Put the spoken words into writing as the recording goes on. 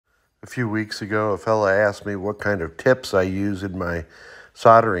few weeks ago, a fella asked me what kind of tips I use in my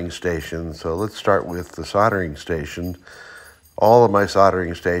soldering station. So let's start with the soldering station. All of my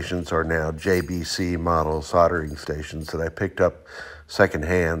soldering stations are now JBC model soldering stations that I picked up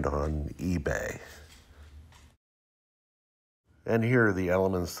secondhand on eBay. And here are the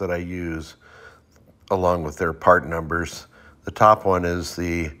elements that I use along with their part numbers. The top one is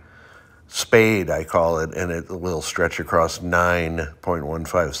the spade, I call it, and it will stretch across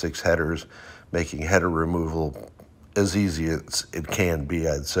 9.156 headers, making header removal as easy as it can be,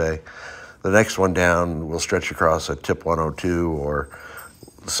 I'd say. The next one down will stretch across a tip 102 or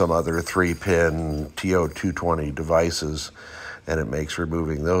some other 3-pin TO220 devices, and it makes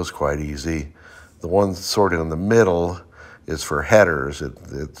removing those quite easy. The one sort of in the middle is for headers.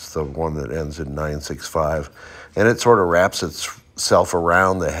 It's the one that ends in 965, and it sort of wraps itself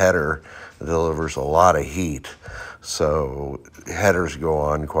around the header and delivers a lot of heat. So headers go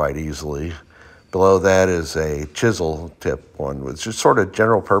on quite easily. Below that is a chisel tip one, which is sort of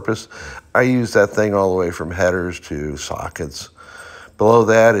general purpose. I use that thing all the way from headers to sockets. Below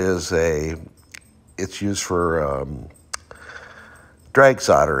that is it's used for drag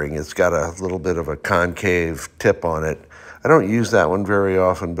soldering. It's got a little bit of a concave tip on it. I don't use that one very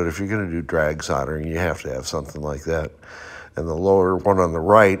often, but if you're going to do drag soldering, you have to have something like that. And the lower one on the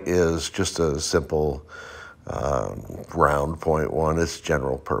right is just a simple round point one. It's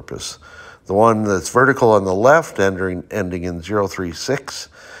general purpose. The one that's vertical on the left, ending in 036,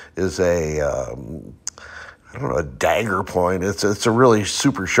 is a dagger point. It's a really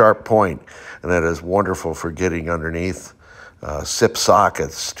super sharp point, and that is wonderful for getting underneath SIP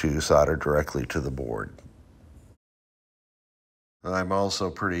sockets to solder directly to the board. I'm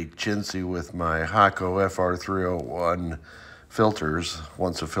also pretty chintzy with my Hakko FR301 filters.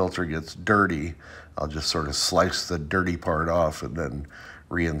 Once a filter gets dirty, I'll just sort of slice the dirty part off and then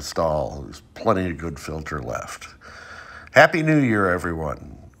reinstall. There's plenty of good filter left. Happy New Year, everyone.